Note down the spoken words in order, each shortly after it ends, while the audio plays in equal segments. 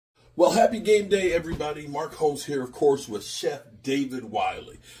Well, happy game day, everybody. Mark Holmes here, of course, with Chef David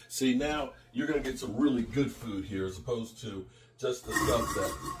Wiley. See, now you're going to get some really good food here as opposed to just the stuff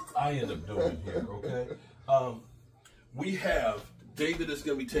that I end up doing here, okay? David is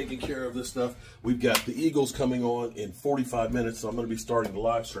going to be taking care of this stuff. We've got the Eagles coming on in 45 minutes, so I'm going to be starting the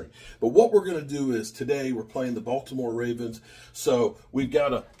live stream. But what we're going to do is today we're playing the Baltimore Ravens, so we've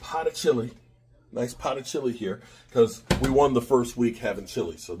got a pot of chili. Nice pot of chili here because we won the first week having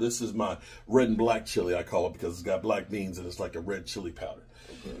chili. So this is my red and black chili, I call it, because it's got black beans and it's like a red chili powder.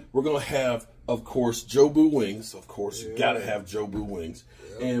 Okay. We're going to have, of course, Jobu wings. Of course, you got to have Jobu wings.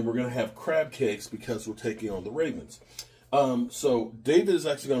 Yeah. And we're going to have crab cakes because we're taking on the Ravens. So David is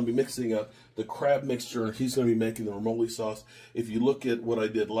actually going to be mixing up the crab mixture, and he's going to be making the romoli sauce. If you look at what I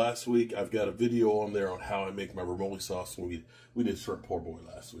did last week, I've got a video on there on how I make my romoli sauce. When we did shrimp poor boy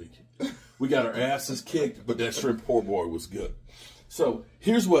last week. We got our asses kicked, but that shrimp poor boy was good. So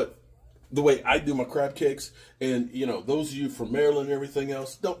here's the way I do my crab cakes, and you know, those of you from Maryland and everything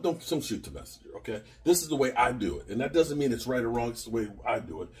else, don't shoot the messenger, okay? This is the way I do it, and that doesn't mean it's right or wrong. It's the way I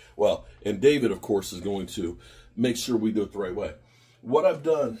do it. Well, and David, of course, is going to make sure we do it the right way. What I've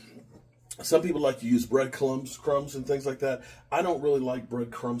done, some people like to use breadcrumbs and things like that. I don't really like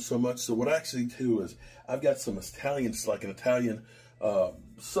breadcrumbs so much. So what I actually do is I've got some Italian, like an Italian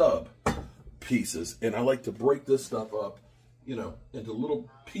sub pieces, and I like to break this stuff up, you know, into little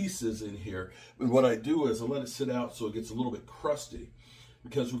pieces in here. And what I do is I let it sit out so it gets a little bit crusty,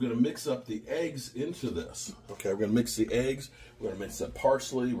 because we're going to mix up the eggs into this. Okay, we're going to mix the eggs, we're going to mix that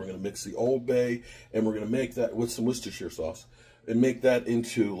parsley, we're going to mix the Old Bay, and we're going to make that with some Worcestershire sauce and make that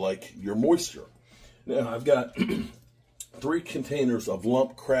into like your moisture. Now I've got 3 containers of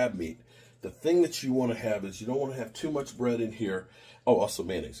lump crab meat. The thing that you want to have is you don't want to have too much bread in here. Oh, also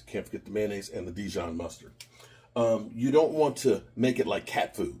mayonnaise. Can't forget the mayonnaise and the Dijon mustard. You don't want to make it like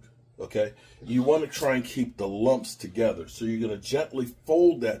cat food, okay? You want to try and keep the lumps together. So you're going to gently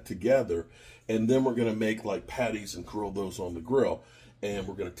fold that together, and then we're going to make like patties and grill those on the grill. And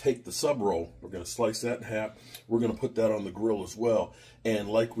we're going to take the sub roll, we're going to slice that in half. We're going to put that on the grill as well. And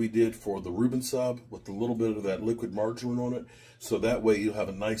like we did for the Reuben sub, with a little bit of that liquid margarine on it, so that way you'll have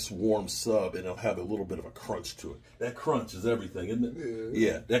a nice warm sub and it'll have a little bit of a crunch to it. That crunch is everything, isn't it?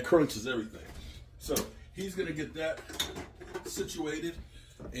 Yeah, that crunch is everything. So he's going to get that situated,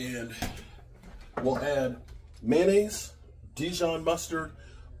 and we'll add mayonnaise, Dijon mustard,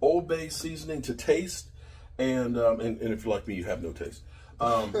 Old Bay seasoning to taste, and if you're like me, you have no taste.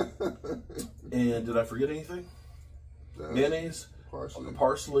 And did I forget anything? Mayonnaise,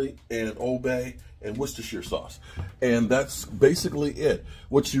 parsley, and Old Bay, and Worcestershire sauce. And that's basically it.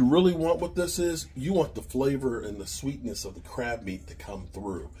 What you really want with this is, you want the flavor and the sweetness of the crab meat to come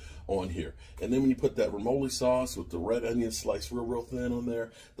through on here. And then when you put that romoli sauce with the red onion sliced real thin on there,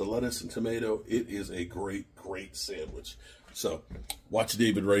 the lettuce and tomato, it is a great sandwich. So watch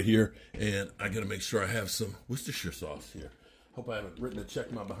David right here, and I gotta make sure I have some Worcestershire sauce here. Hope I haven't written a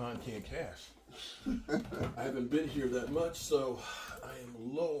check my behind can cash. I haven't been here that much, so I am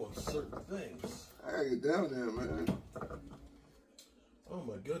low on certain things. I gotta get down there, man. Oh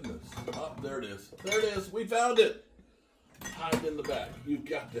my goodness. Oh, there it is. There it is. We found it. Hide in the back. You've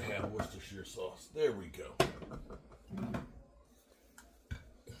got to have Worcestershire sauce. There we go.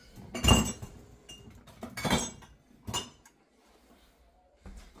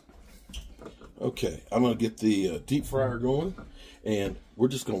 Okay, I'm going to get the deep fryer going, and we're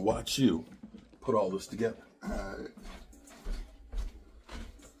just going to watch you put all this together. All right.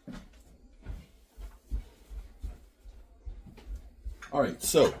 All right,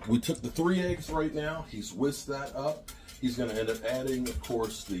 so we took the 3 eggs right now. He's whisked that up. He's going to end up adding, of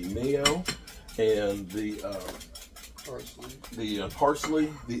course, the mayo and the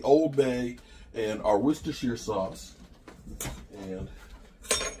parsley, the Old Bay, and our Worcestershire sauce, and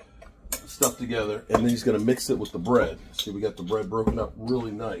stuff together. And then he's going to mix it with the bread. See, we got the bread broken up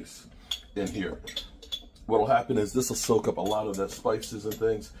really nice in here. What will happen is this will soak up a lot of the spices and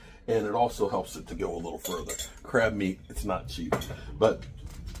things, and it also helps it to go a little further. Crab meat, it's not cheap, but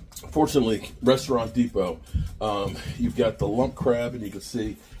fortunately, Restaurant Depot, you've got the lump crab, and you can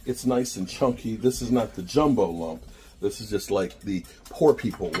see it's nice and chunky. This is not the jumbo lump. This is just like the poor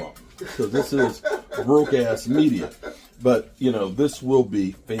people lump. So this is broke-ass medium. But, you know, this will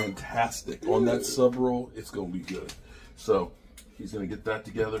be fantastic. On that sub roll, it's going to be good. So he's going to get that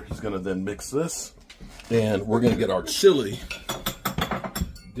together. He's going to then mix this. And we're going to get our chili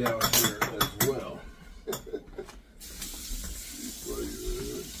down here as well.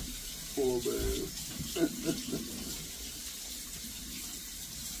 Poor man.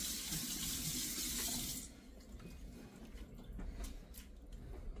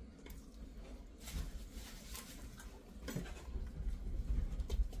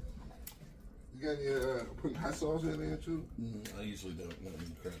 You got any putting hot sauce in there too? I usually don't. Not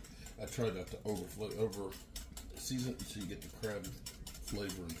in crab. I try not to over season it so you get the crab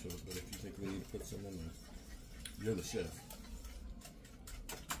flavor into it. But if you think we need to put some in there, you're the chef.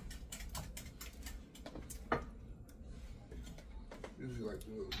 Usually like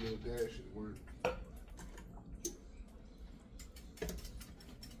a little dash at work.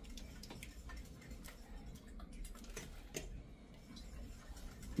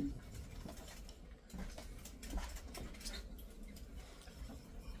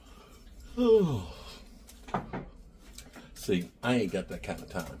 See, I ain't got that kind of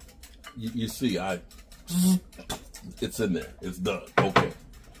time. You see, it's in there. It's done. Okay.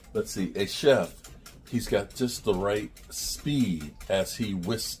 Let's see. A chef, he's got just the right speed as he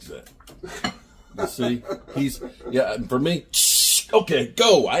whisks it. You see? For me, okay,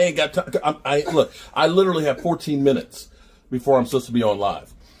 go. I ain't got time. Look, I literally have 14 minutes before I'm supposed to be on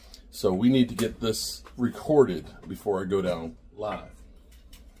live. So we need to get this recorded before I go down live.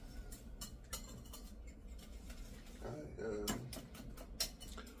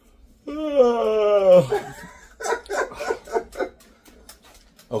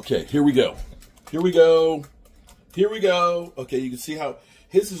 Okay, here we go. Here we go. Here we go. Okay, you can see how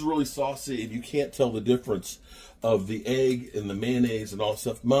his is really saucy, and you can't tell the difference of the egg and the mayonnaise and all that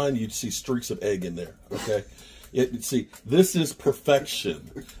stuff. Mine, you'd see streaks of egg in there. Okay, see, this is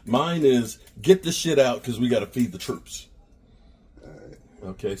perfection. Mine is get the shit out because we got to feed the troops.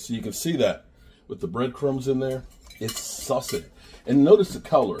 Okay, so you can see that with the breadcrumbs in there. It's saucy, and notice the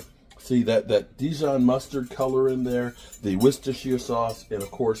color. See that Dijon mustard color in there, the Worcestershire sauce, and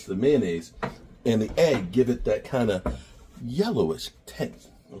of course the mayonnaise and the egg give it that kind of yellowish tint.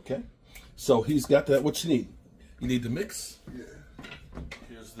 Okay, so he's got that. What you need? You need to mix. Yeah.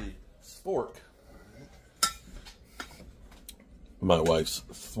 Here's the spork. My wife's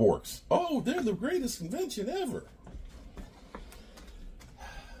sporks. Oh, they're the greatest invention ever.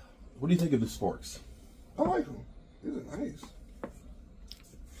 What do you think of the sporks? I like them. These are nice.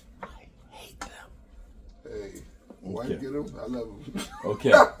 Hey, why you get them? I love them.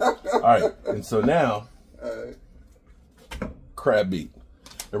 Okay. All right. And so now, crab meat.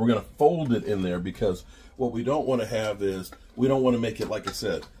 And we're going to fold it in there because what we don't want to have is, we don't want to make it, like I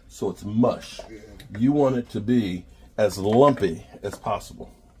said, so it's mush. Yeah. You want it to be as lumpy as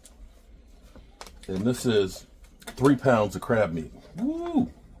possible. And this is 3 pounds of crab meat. Woo!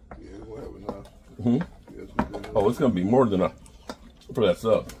 Yeah, we'll have enough. Mm-hmm. Yes, oh, it's going to be more than enough for that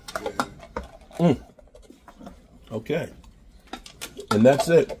sub. Yeah. Okay, and that's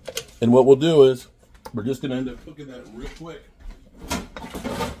it. And what we'll do is we're just going to end up cooking that real quick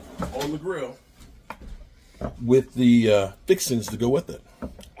on the grill with the fixings to go with it.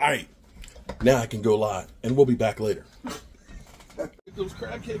 All right, now I can go live, and we'll be back later. Get those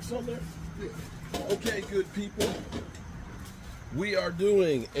crab cakes on there. Okay, good people. We are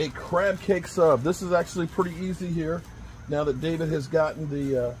doing a crab cake sub. This is actually pretty easy here. Now that David has gotten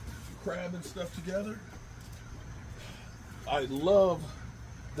the crab and stuff together. I love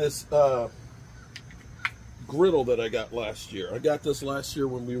this griddle that I got last year. I got this last year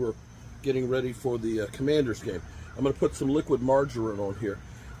when we were getting ready for the Commanders game. I'm going to put some liquid margarine on here.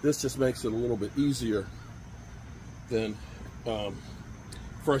 This just makes it a little bit easier than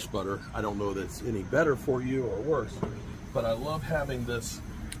fresh butter. I don't know that it's any better for you or worse, but I love having this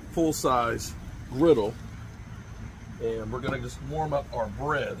full-size griddle. And we're going to just warm up our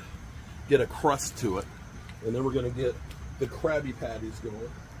bread, get a crust to it, and then we're going to get the Krabby Patties going.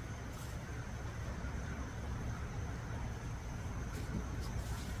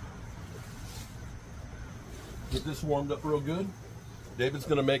 Get this warmed up real good. David's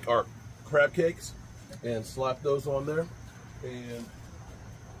going to make our crab cakes and slap those on there, and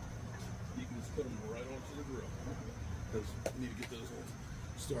you can just put them right onto the grill because we need to get those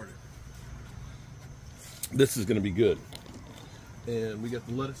started. This is going to be good. And we got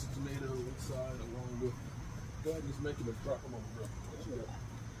the lettuce and tomato inside along with, go ahead and just make them and drop them on the grill.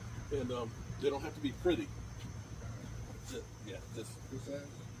 And they don't have to be pretty. Just, yeah, just,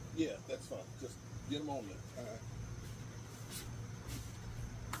 yeah, that's fine. Just get them on there. All right.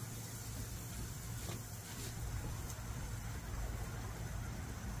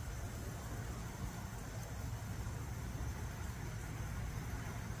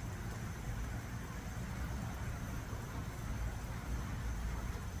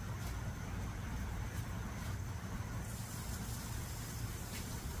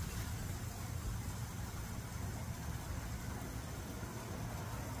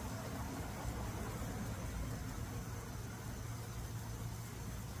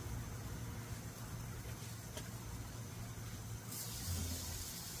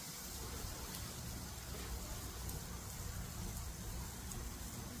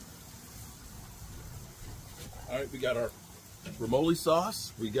 All right, we got our ramoli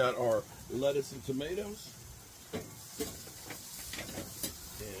sauce. We got our lettuce and tomatoes. And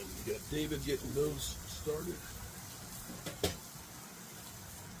we got David getting those started.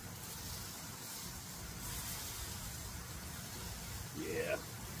 Yeah.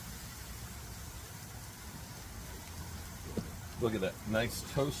 Look at that. Nice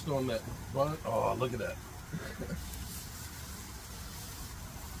toast on that bun. Oh, look at that.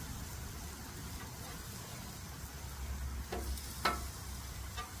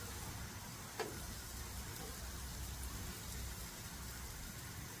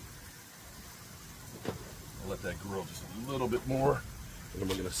 I'll let that grill just a little bit more. And then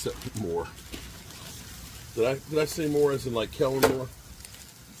we're gonna set more. Did I say more as in like Kellen Moore?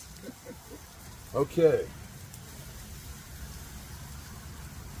 Okay.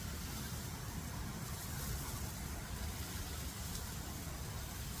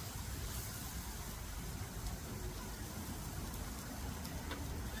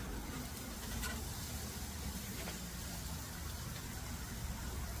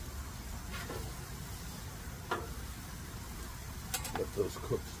 Let those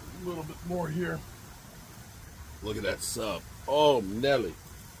cook a little bit more here. Look at that sub. Oh, Nelly.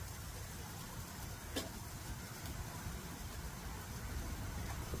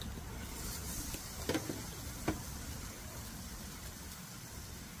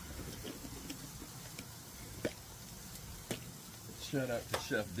 Shout out to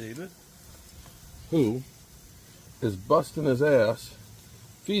Chef David, who is busting his ass,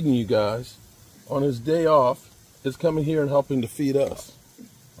 feeding you guys on his day off, is coming here and helping to feed us.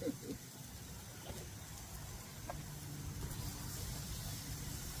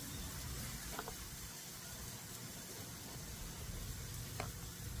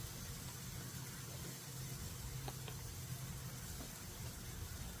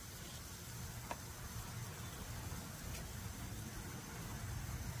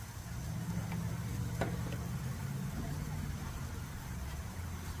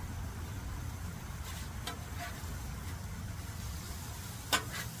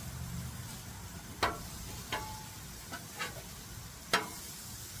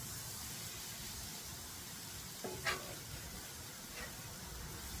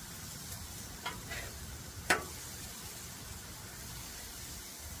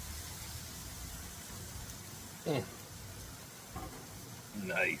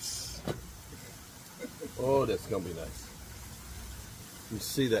 Nice. Oh, that's gonna be nice. You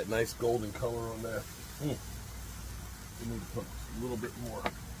see that nice golden color on there? We need to put a little bit more.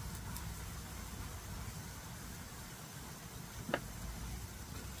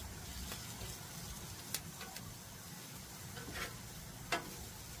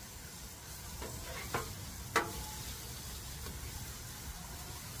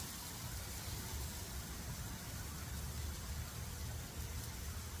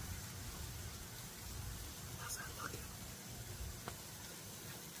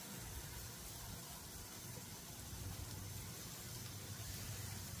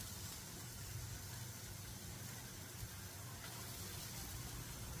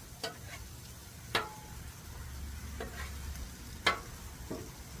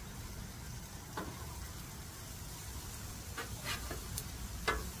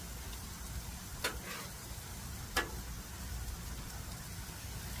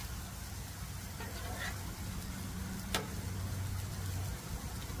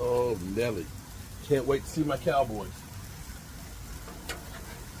 Oh, Nelly. Can't wait to see my Cowboys.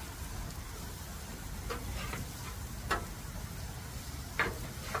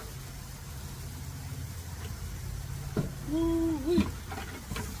 Woo-wee.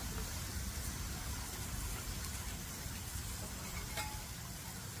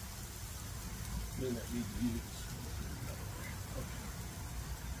 May not need to use.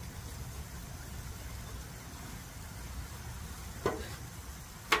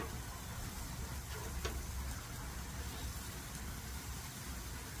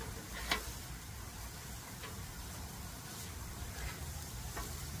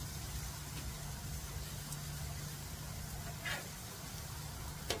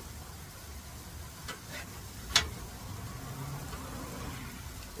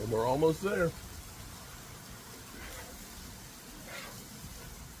 And we're almost there.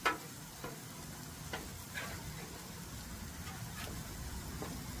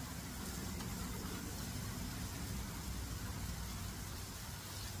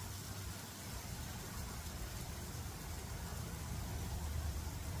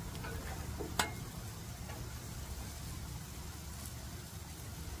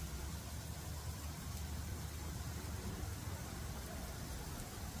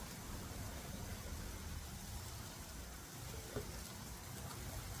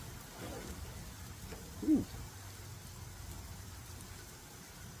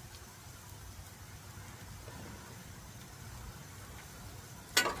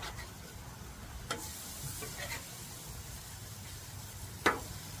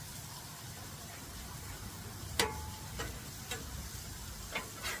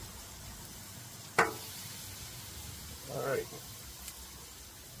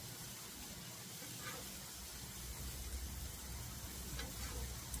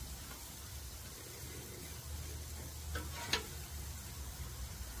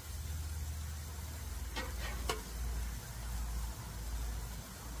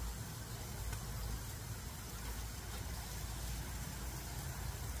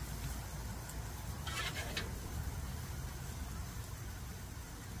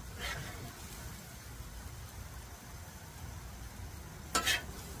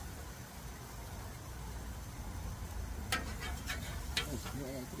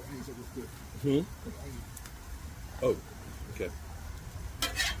 Hmm? Oh, okay.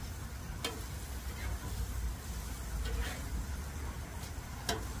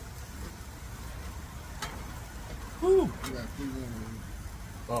 Woo.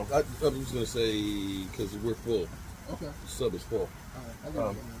 Oh, I was just going to say, because we're full. Okay. The sub is full. All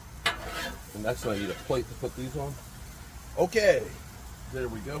right. And that's why I need a plate to put these on. Okay. There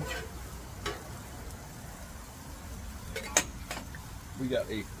we go. We got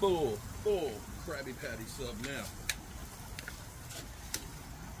a full Krabby Patty sub now.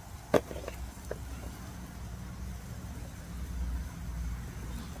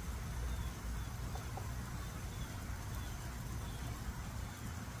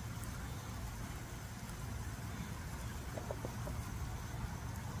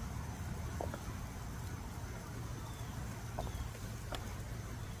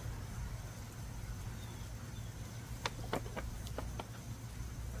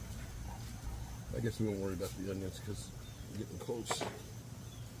 I guess we won't worry about the onions because we're getting close.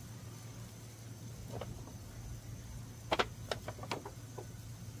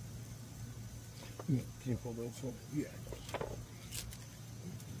 Can you pull those one? Yeah.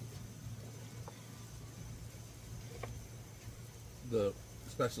 The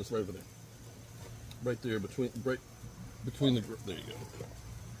spatula's right over there. Right there between the there you go.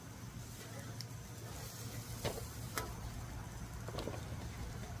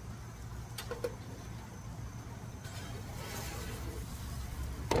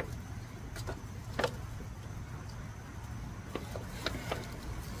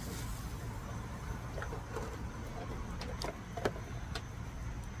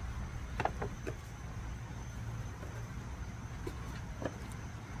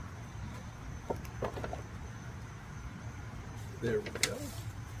 There we go.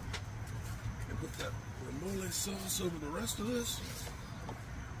 And put that guacamole sauce over the rest of this.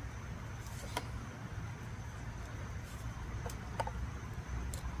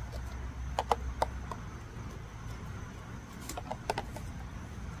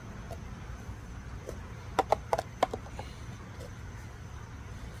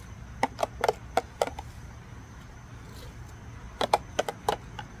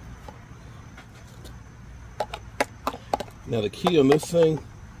 Now the key on this thing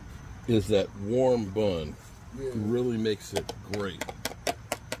is that warm bun. Yeah. Really makes it great.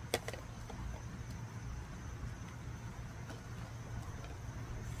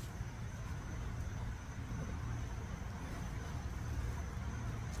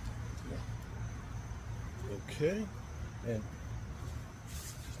 Okay, and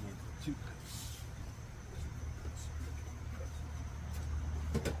just need two.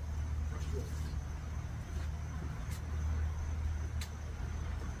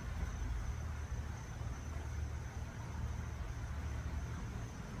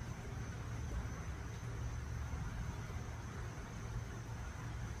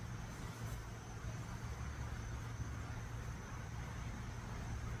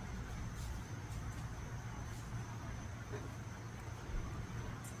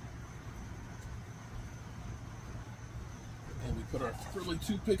 And we put our friendly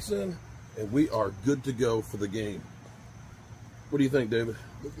toothpicks in, and we are good to go for the game. What do you think, David?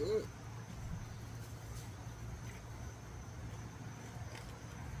 Look good.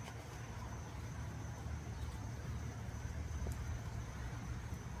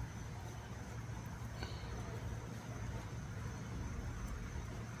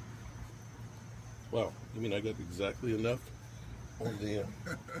 Wow, you mean I got exactly enough on the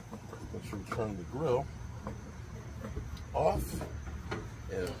make sure we turn the grill off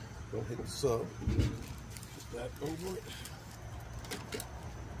and don't hit the sub. Put that over it.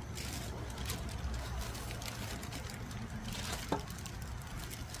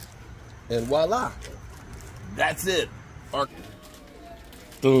 And voila, that's it. Our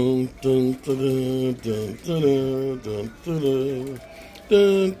dun dun dun dun dun dun dun dun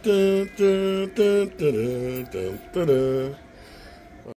dun dun dun dun dun dun dun.